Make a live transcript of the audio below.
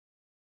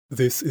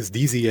This is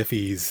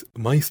DZFE's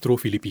Maestro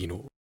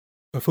Filipino,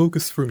 a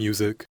focus for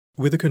music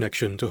with a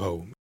connection to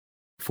home.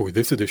 For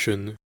this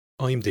edition,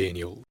 I'm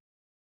Daniel.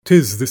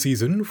 'Tis the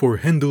season for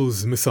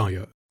Handel's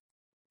Messiah.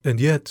 And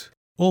yet,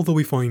 although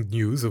we find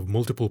news of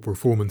multiple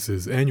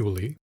performances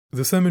annually,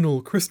 the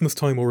seminal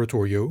Christmas-time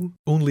oratorio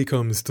only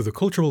comes to the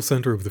cultural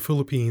center of the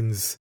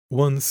Philippines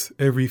once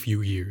every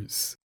few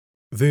years.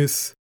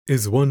 This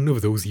is one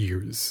of those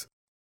years.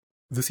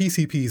 The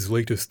CCP's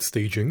latest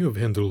staging of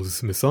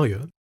Handel's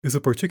Messiah is a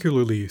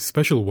particularly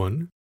special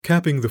one,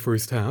 capping the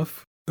first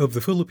half of the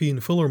Philippine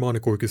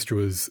Philharmonic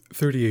Orchestra's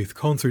 38th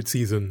concert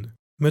season,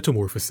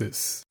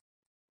 Metamorphosis.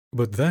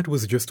 But that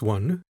was just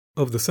one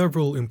of the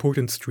several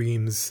important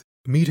streams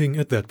meeting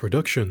at that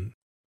production.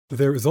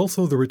 There is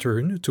also the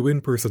return to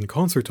in-person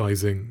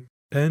concertizing,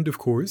 and of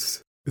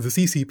course, the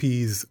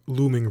CCP's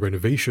looming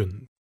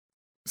renovation.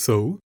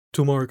 So,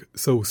 to mark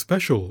so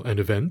special an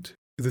event,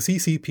 the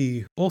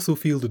CCP also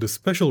fielded a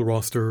special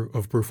roster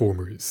of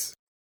performers.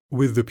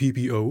 With the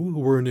PPO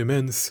were an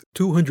immense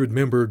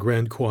 200-member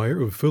grand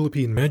choir of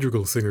Philippine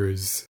madrigal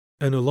singers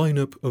and a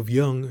lineup of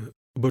young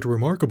but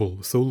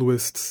remarkable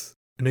soloists,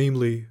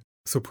 namely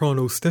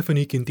soprano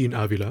Stephanie Quintin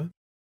Avila,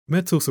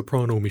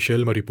 mezzo-soprano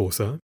Michelle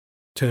Mariposa,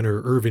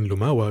 tenor Irvin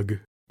Lumawag,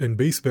 and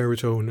bass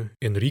baritone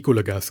Enrico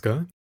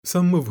Lagasca,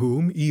 some of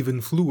whom even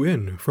flew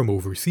in from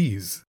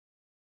overseas.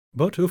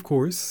 But, of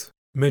course,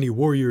 many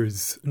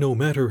warriors, no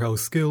matter how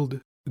skilled,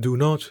 do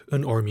not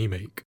an army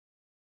make.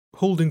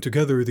 Holding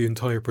together the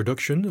entire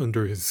production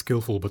under his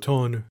skillful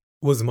baton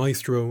was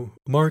Maestro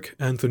Mark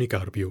Anthony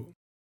Carpio.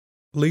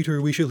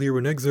 Later we shall hear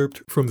an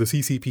excerpt from the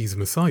CCP's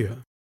Messiah,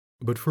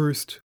 but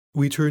first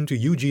we turn to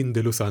Eugene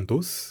Delos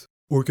Santos,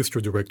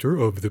 orchestra director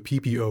of the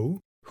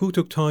PPO, who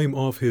took time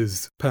off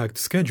his packed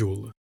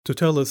schedule to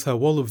tell us how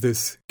all of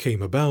this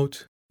came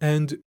about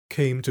and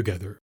came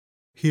together.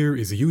 Here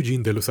is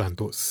Eugene Delos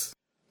Santos.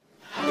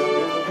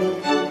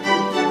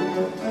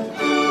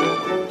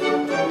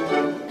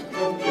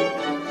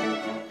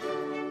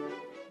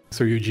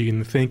 Sir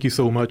Eugene, thank you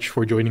so much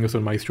for joining us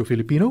on Maestro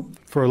Filipino.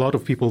 For a lot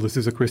of people, this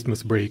is a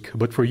Christmas break,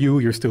 but for you,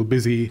 you're still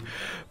busy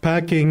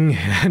packing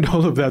and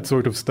all of that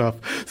sort of stuff.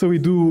 So we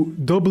do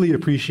doubly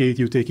appreciate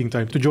you taking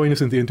time to join us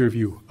in the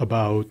interview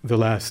about the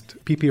last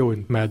PPO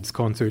and MADS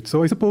concert.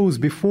 So I suppose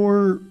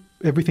before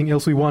everything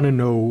else, we want to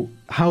know,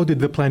 how did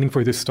the planning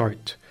for this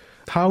start?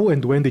 How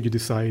and when did you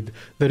decide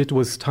that it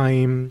was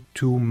time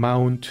to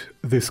mount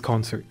this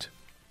concert?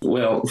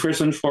 Well,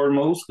 first and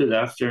foremost, good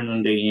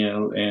afternoon,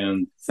 Daniel,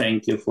 and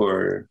thank you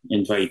for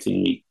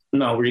inviting me.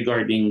 Now,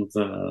 regarding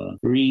the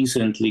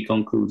recently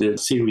concluded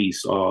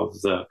series of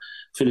the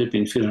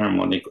Philippine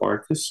Philharmonic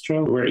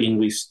Orchestra, wherein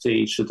we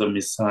staged the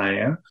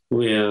Messiah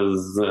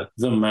with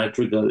the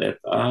Madrigal et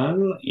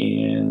al.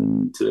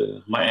 And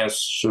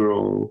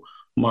Maestro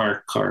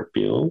Mark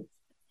Carpio.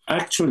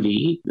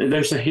 Actually,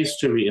 there's a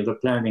history in the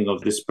planning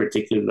of this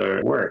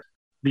particular work.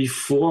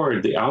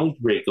 Before the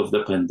outbreak of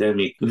the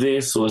pandemic,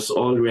 this was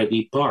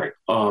already part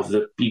of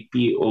the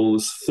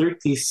PPO's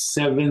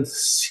 37th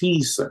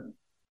season.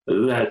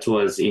 That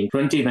was in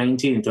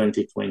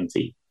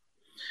 2019-2020.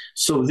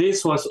 So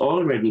this was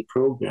already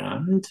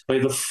programmed by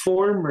the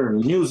former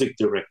music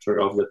director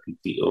of the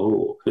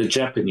PPO, the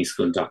Japanese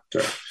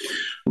conductor.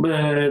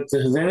 But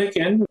then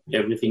again,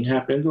 everything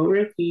happened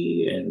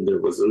already, and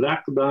there was a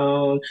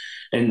lockdown,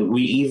 and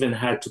we even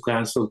had to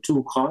cancel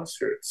 2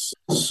 concerts.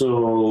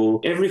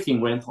 So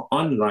everything went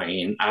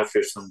online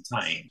after some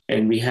time,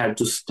 and we had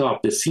to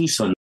stop the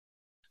season.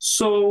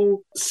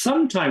 So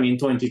sometime in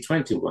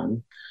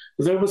 2021,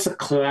 there was a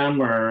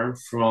clamor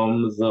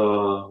from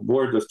the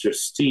Board of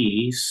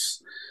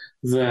Trustees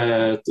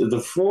that the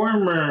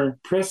former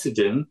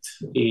president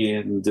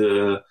and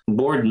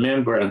board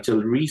member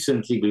until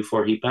recently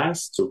before he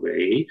passed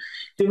away,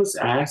 he was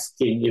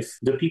asking if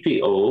the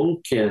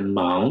PPO can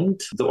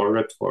mount the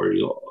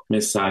oratorio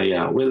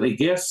Messiah. Well, I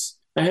guess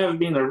I have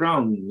been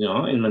around,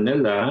 in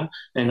Manila,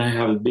 and I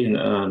have been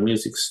a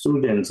music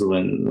student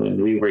when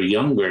we were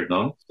younger,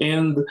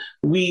 and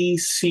we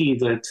see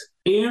that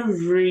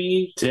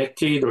every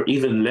decade or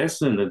even less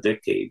than a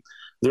decade,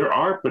 there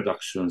are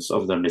productions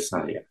of the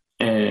Messiah.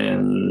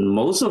 And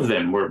most of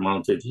them were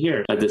mounted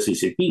here at the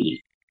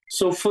CCP.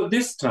 So for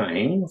this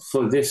time,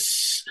 for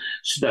this,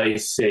 should I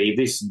say,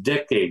 this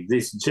decade,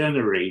 this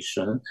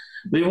generation,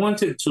 they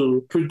wanted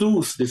to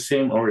produce the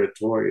same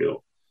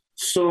oratorio.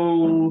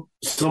 So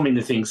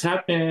many things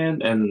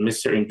happened, and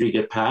Mr.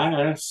 Enrique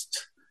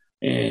passed,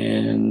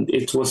 and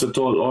it was a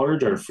tall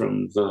order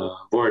from the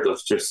Board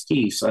of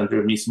Trustees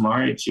under Ms.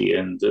 Margie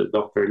and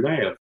Dr.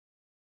 Lev.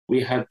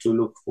 We had to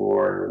look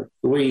for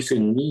ways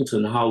and means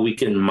on how we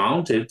can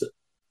mount it.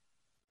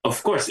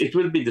 Of course, it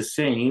will be the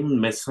same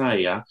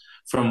Messiah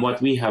from what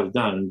we have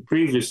done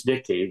previous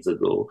decades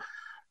ago,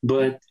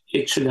 but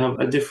it should have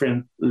a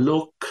different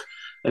look,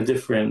 a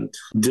different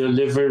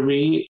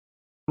delivery.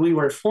 We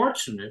were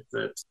fortunate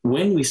that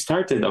when we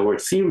started our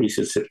series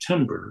in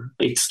September,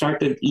 it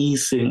started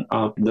easing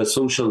up the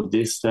social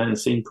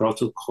distancing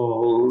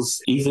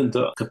protocols, even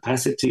the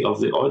capacity of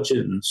the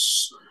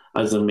audience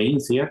as a main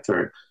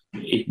theater.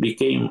 it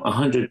became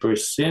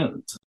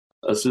 100%.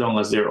 As long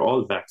as they're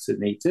all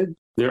vaccinated,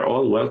 they're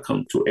all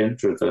welcome to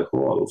enter the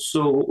hall.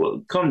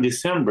 So come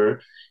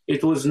December,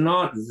 it was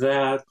not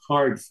that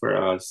hard for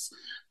us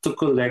to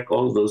collect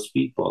all those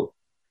people.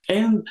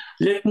 And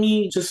let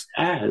me just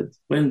add,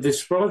 when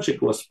this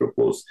project was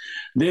proposed,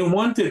 they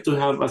wanted to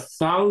have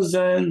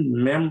 1,000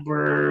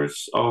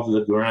 members of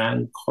the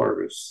grand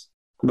chorus.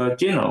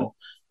 But,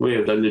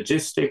 with the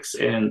logistics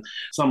and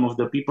some of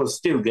the people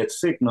still get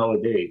sick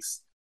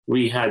nowadays,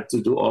 we had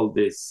to do all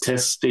these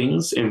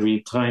testings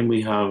every time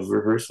we have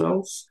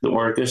rehearsals, the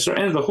orchestra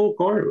and the whole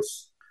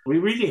chorus. We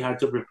really had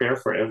to prepare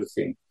for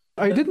everything.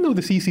 I didn't know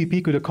the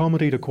CCP could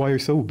accommodate a choir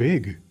so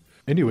big.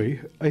 Anyway,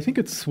 I think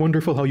it's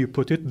wonderful how you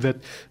put it that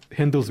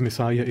Handel's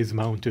Messiah is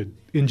mounted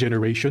in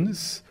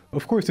generations.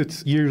 Of course,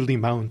 it's yearly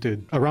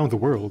mounted around the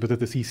world, but at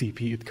the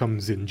CCP it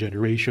comes in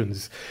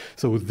generations.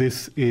 So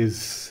this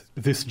is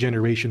this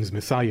generation's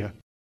Messiah.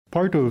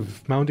 Part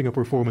of mounting a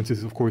performance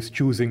is, of course,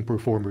 choosing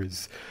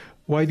performers.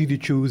 Why did you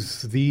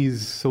choose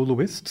these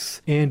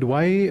soloists? And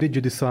why did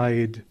you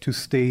decide to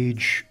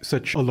stage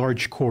such a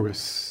large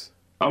chorus?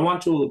 I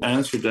want to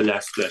answer the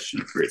last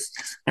question first.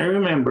 I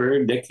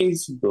remember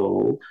decades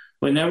ago,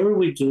 whenever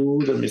we do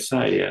the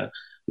Messiah,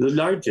 the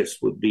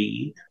largest would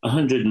be a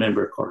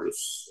 100-member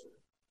chorus.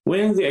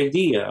 When the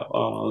idea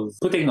of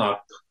putting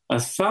up a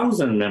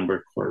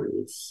 1,000-member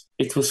chorus,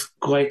 it was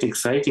quite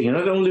exciting,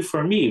 not only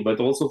for me, but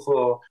also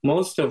for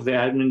most of the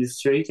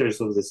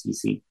administrators of the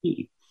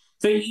CCP.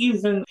 They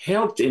even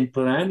helped in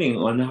planning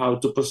on how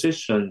to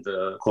position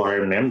the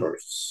choir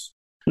members.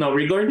 Now,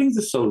 regarding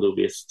the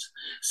soloist,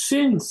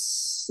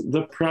 since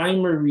the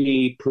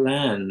primary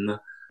plan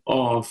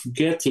of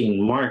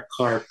getting Mark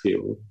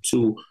Carpio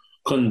to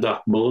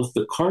conduct both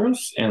the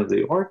chorus and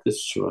the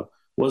orchestra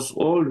was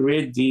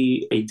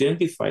already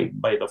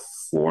identified by the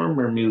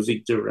former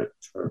music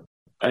director,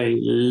 I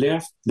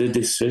left the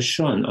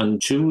decision on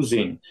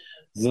choosing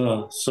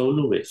the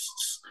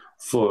soloists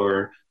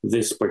for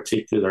this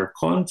particular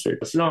concert,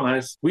 as long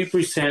as we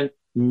present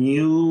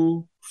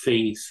new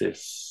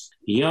faces,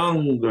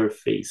 younger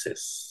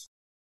faces.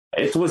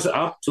 It was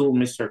up to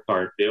Mr.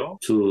 Carpio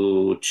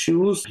to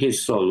choose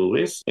his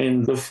soloists,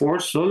 and the 4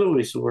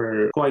 soloists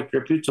were quite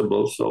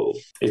reputable, so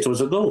it was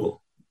a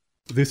go.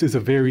 This is a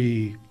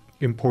very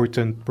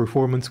important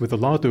performance with a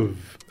lot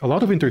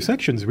of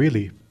intersections,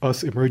 really.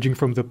 Us emerging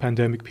from the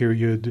pandemic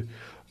period,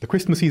 the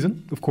Christmas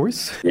season, of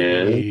course,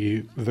 yeah.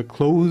 the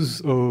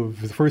close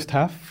of the first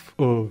half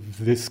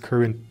of this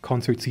current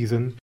concert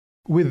season.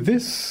 With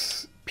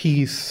this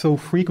piece so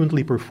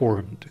frequently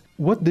performed,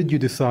 what did you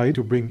decide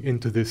to bring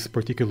into this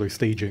particular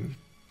staging?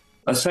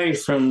 Aside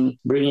from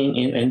bringing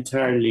in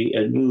entirely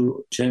a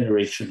new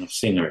generation of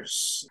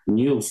singers,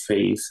 new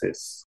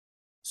faces,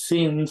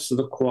 since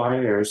the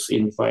choirs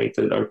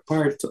invited are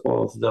part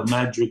of the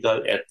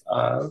Madrigal et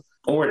al.,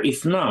 or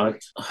if not,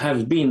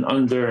 have been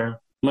under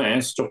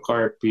Maestro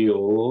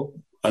Carpio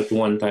at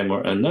one time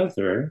or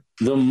another,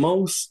 the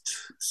most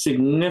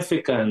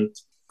significant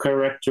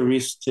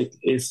characteristic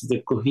is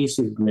the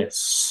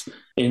cohesiveness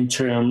in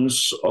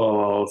terms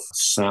of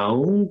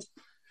sound.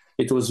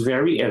 It was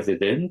very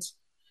evident.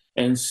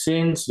 And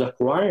since the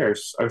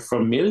choirs are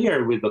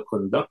familiar with the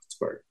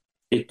conductor,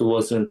 it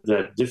wasn't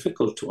that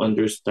difficult to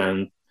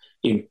understand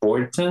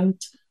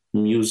important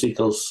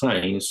musical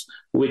signs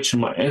which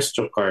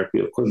Maestro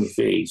Carpio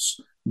conveys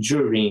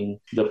during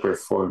the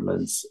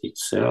performance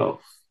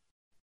itself.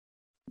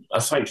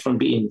 Aside from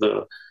being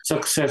the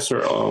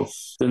successor of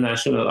the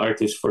national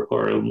artist for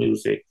choral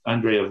music,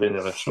 Andrea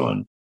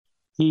Veneracion,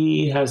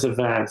 he has a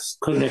vast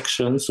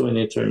connections when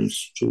it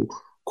comes to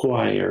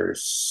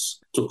choirs,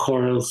 to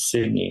choral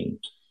singing.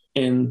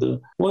 And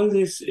what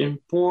is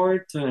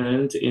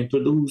important in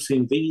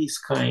producing these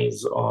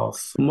kinds of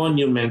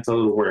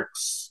monumental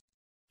works,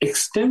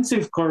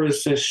 extensive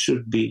choruses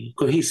should be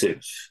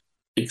cohesive.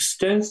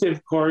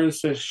 Extensive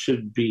choruses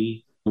should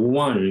be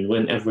one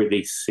whenever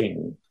they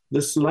sing.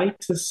 The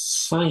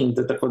slightest sign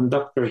that the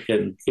conductor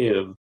can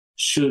give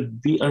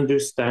should be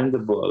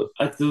understandable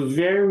at the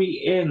very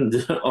end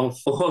of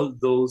all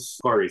those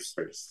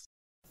choruses.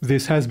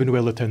 This has been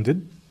well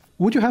attended.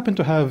 Would you happen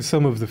to have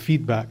some of the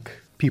feedback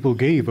people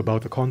gave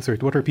about the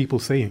concert? What are people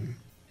saying?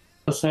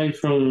 Aside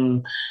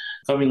from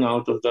coming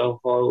out of the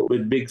hall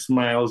with big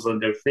smiles on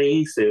their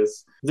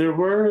faces, there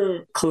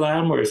were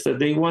clamors that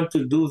they want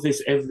to do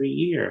this every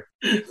year.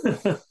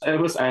 I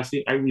was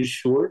asking, are you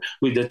sure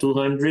with the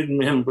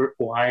 200-member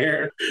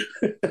choir?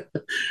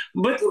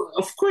 But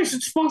of course,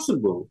 it's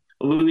possible.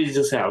 We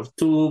just have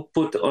to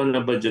put on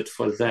a budget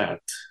for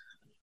that.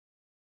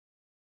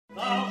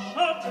 Thou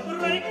shalt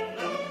break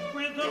them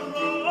with the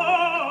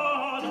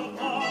rod of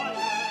iron.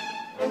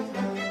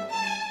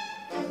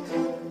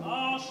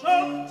 Thou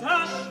shalt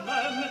dash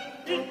them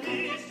in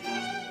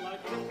pieces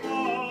like a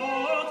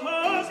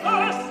potter's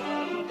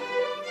vessel.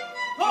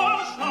 Thou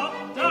shalt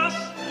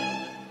dash them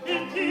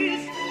in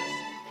pieces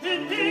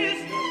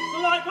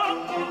like a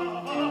potter's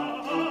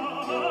vessel.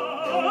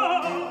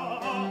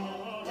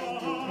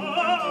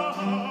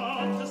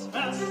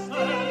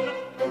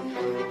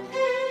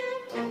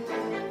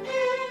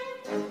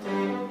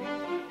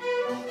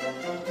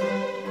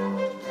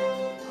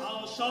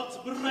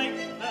 shalt break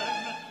them.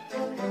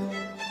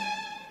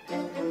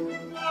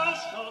 Thou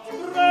shalt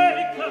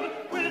break them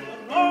with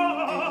rod.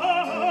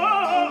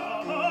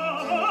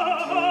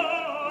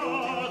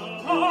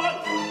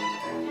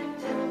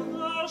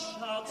 Thou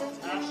shalt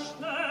dash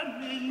them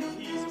in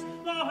pieces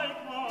like a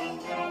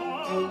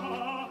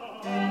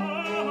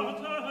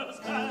potter's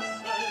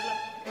vessel.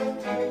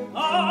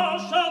 Thou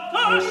shalt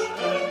dash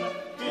them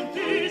in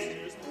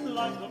pieces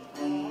like a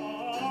potter's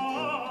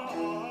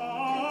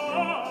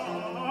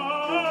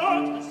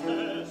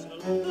vessel,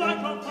 like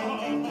a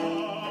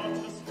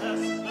potter's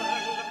vessel.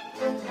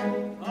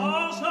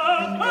 Thou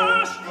shalt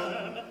dash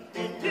them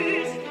in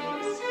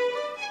pieces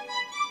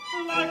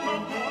like a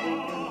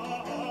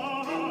potter's vessel.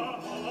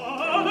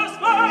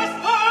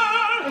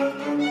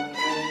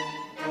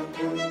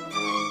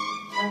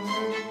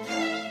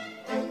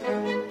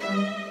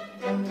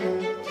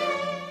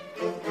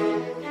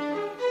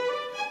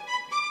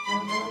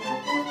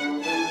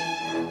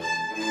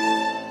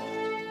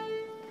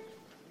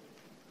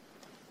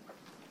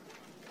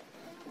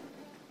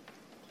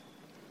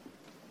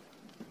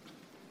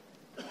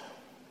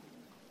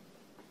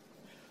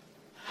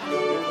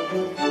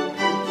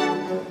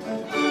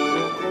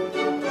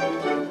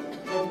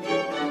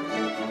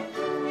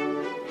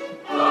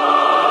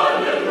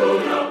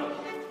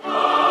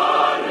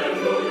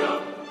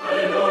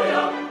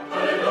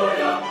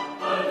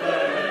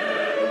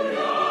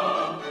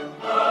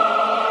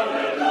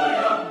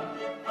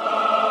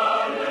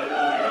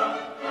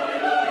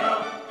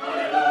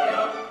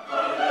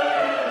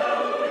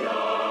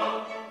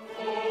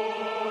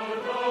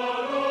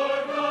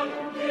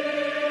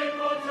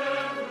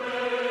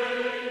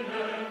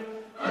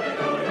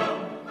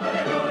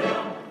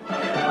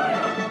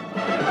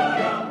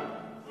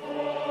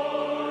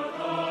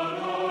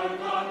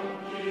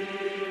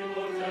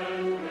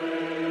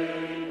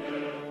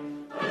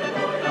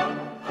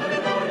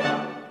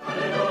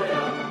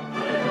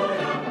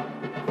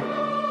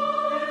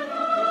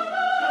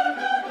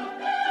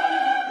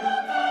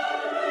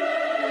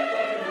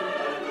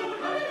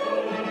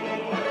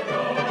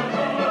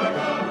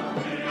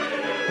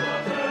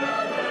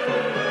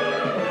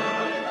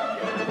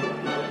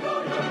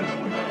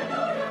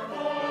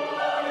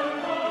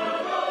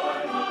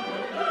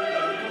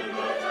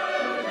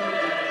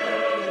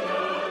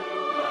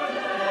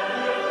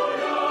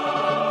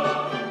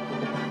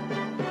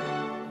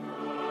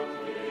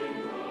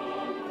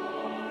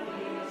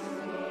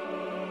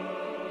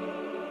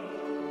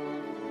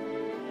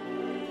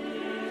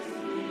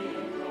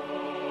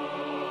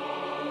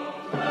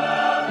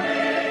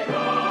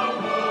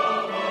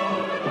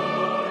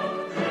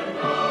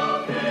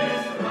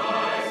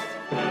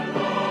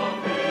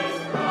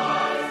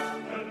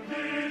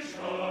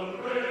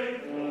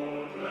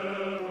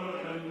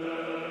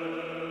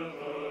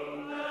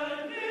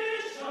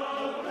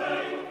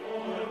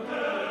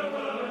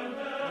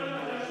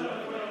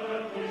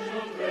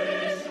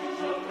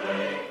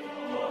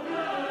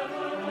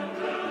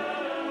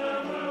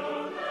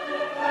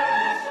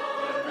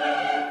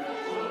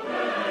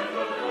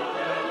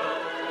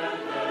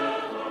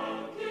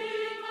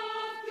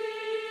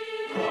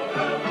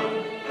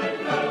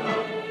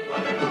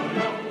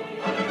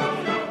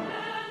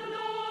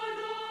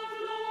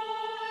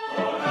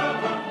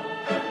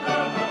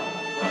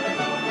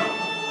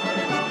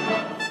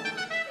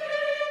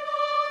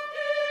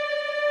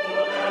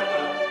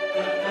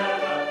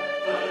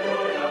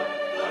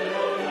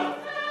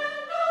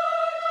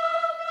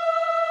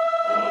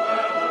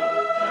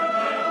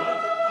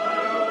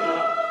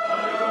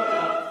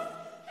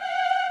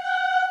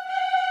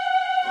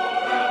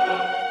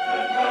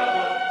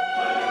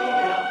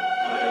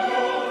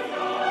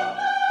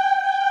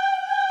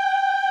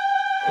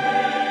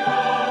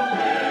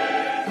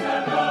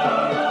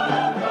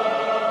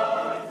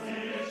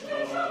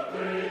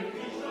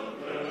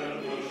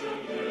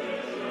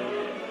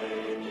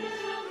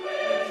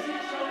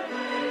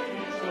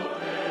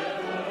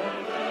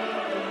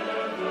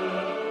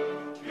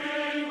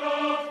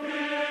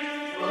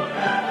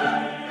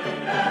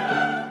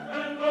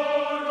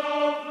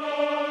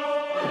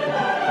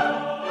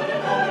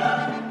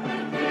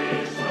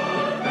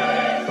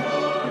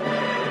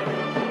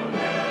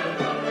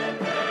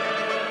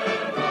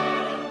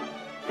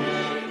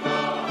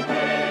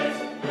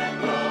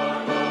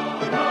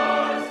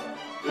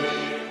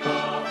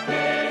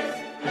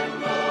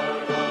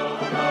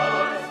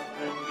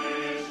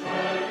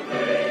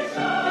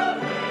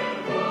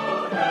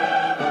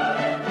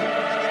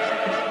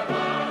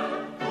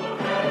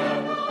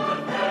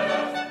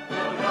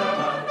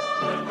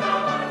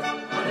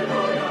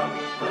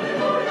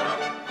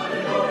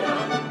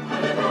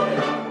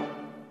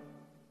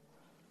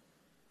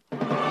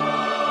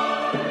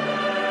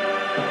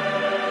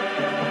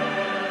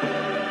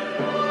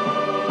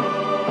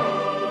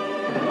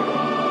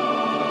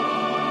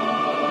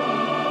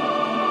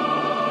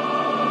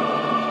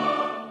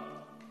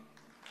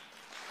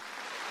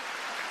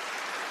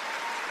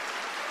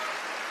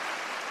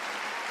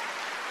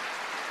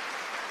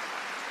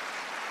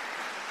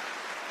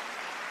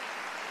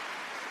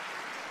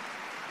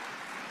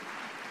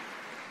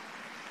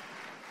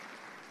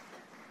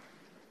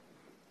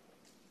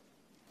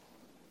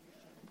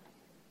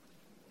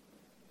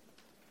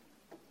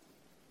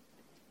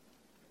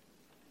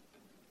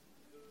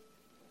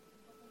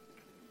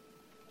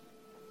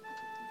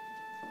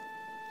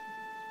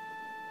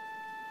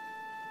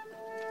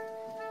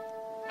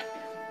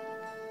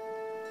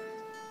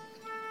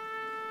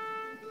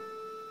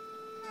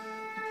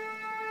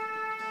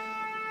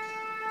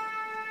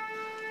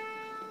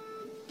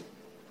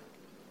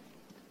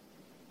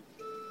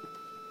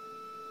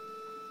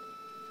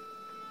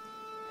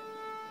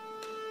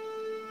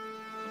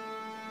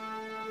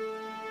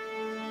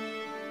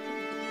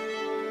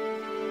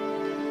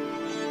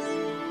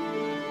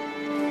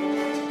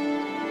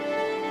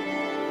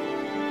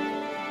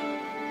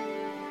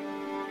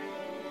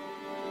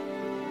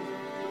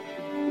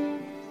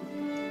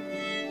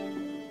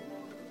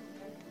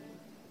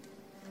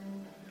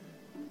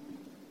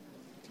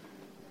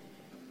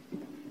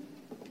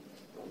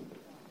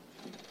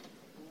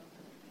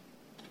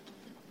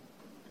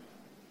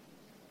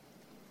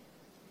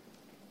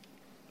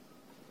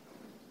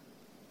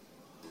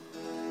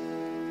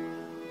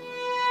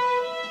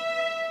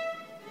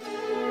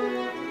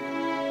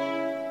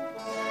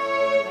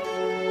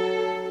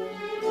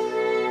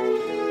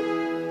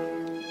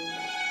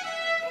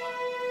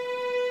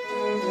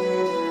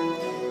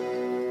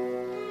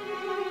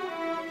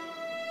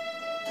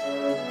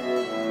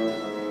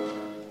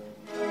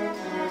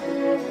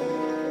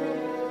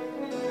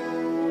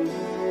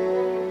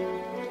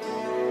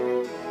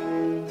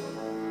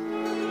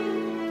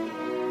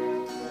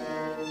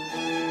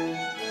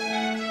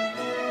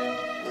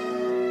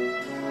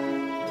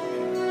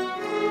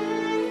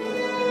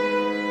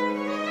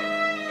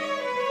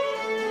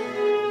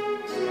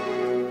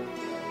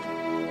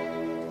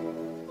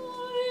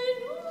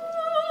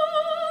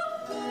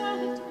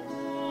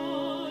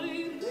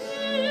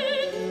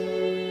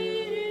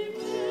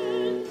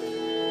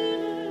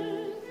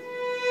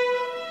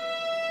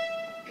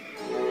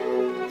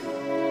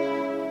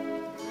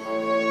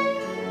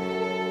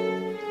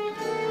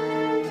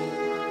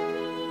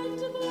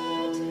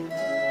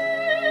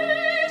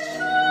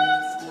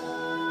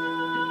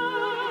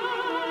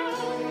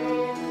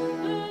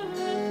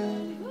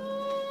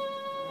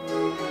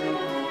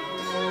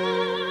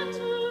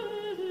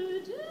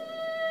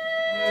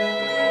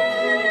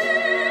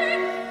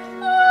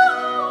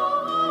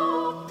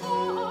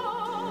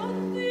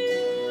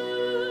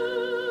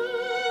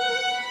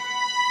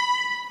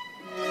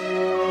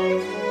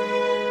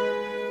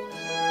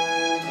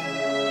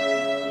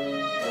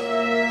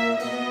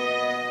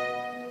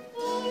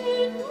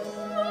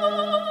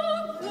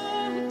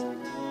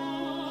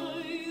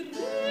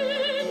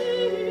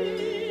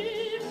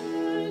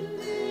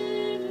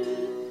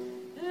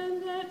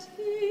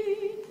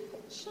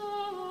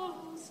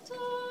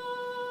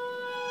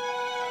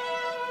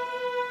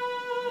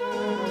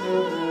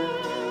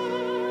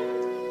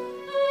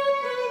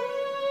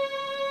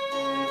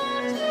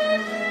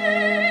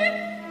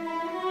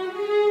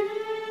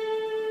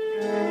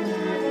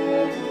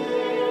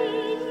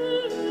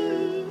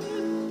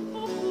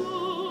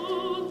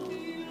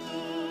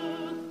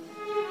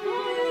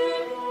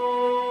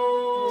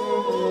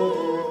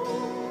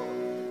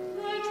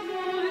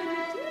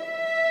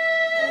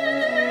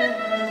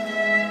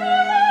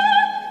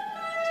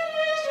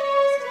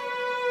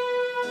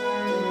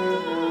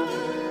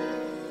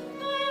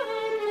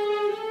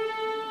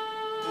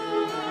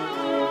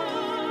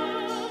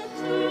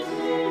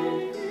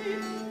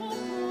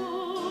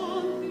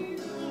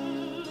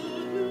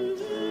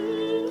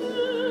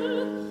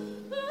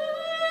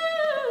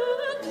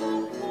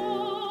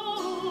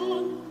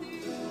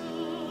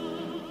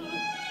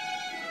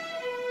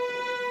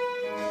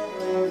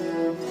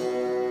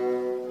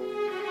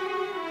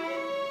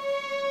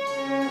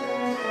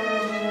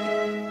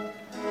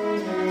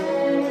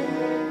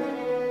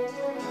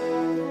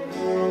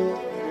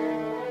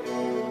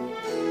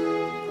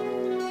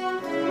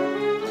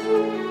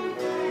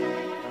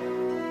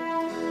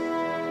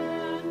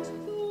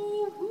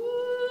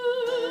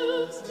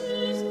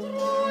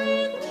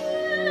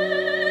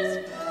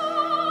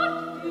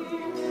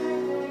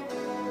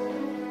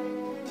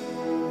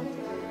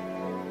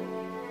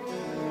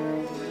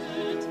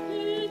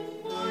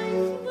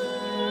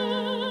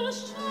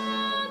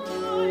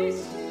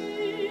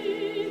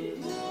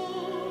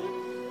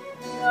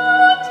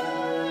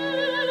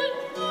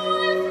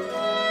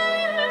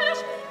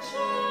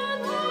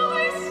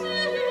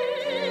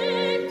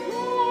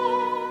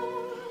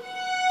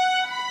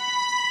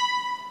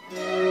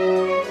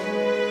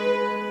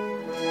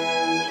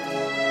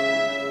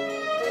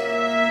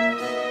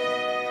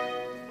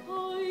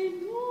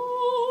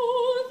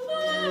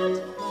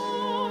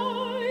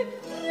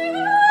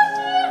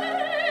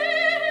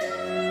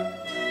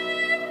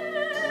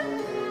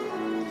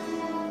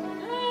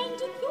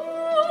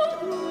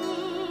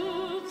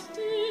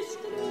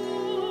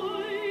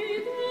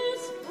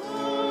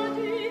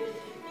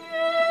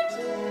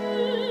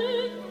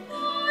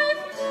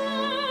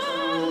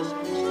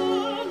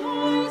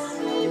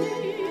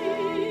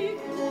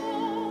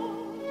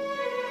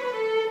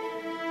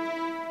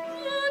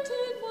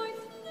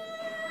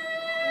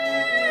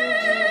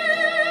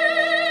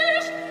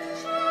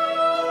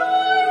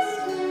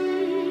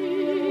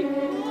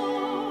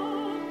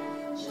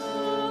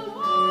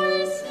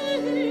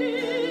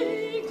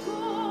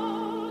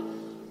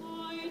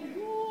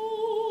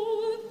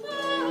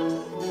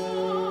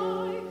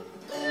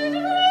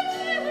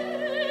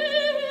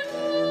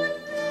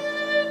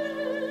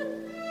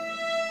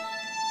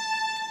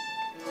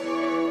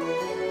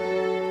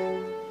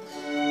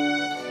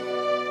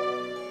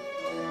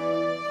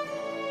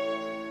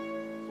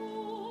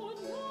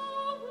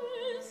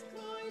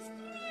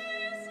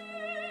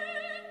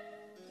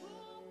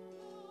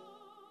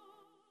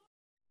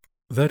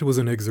 That was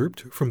an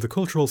excerpt from the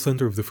Cultural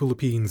Center of the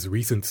Philippines'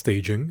 recent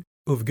staging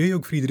of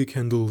Georg Friedrich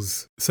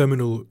Handel's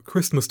seminal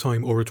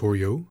Christmas-time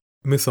oratorio,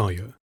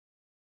 Messiah.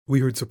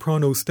 We heard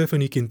soprano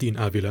Stephanie Quintin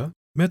Avila,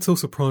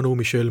 mezzo-soprano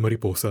Michelle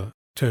Mariposa,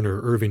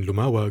 tenor Irvin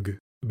Lumawag,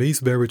 bass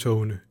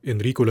baritone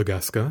Enrico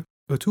Lagasca,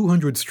 a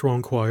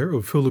 200-strong choir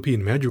of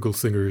Philippine madrigal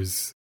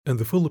singers, and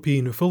the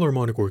Philippine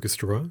Philharmonic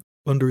Orchestra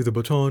under the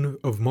baton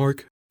of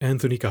Mark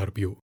Anthony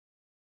Carpio.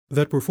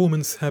 That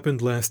performance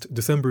happened last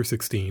December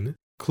 16,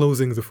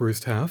 closing the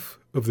first half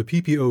of the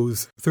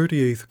PPO's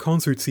 38th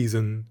concert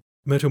season,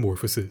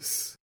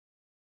 Metamorphosis.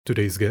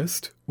 Today's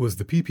guest was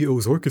the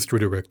PPO's orchestra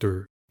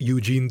director,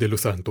 Eugene de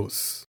los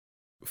Santos.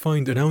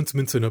 Find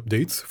announcements and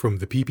updates from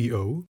the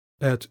PPO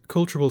at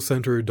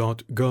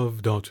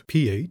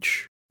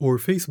culturalcenter.gov.ph or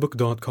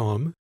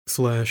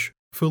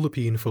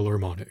facebook.com/Philippine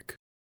Philharmonic.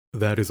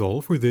 That is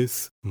all for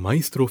this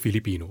Maestro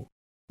Filipino,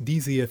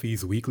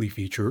 DZFE's weekly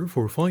feature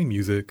for fine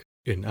music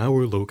in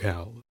our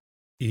locale.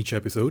 Each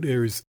episode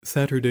airs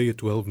Saturday at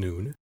 12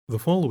 noon, the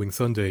following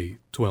Sunday,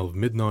 12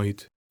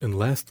 midnight, and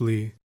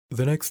lastly,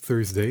 the next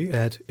Thursday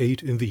at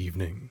 8 in the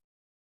evening.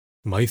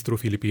 Maestro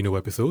Filipino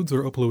episodes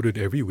are uploaded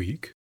every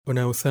week on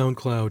our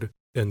SoundCloud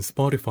and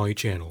Spotify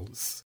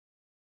channels.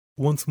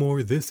 Once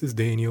more, this is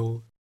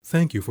Daniel.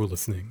 Thank you for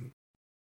listening.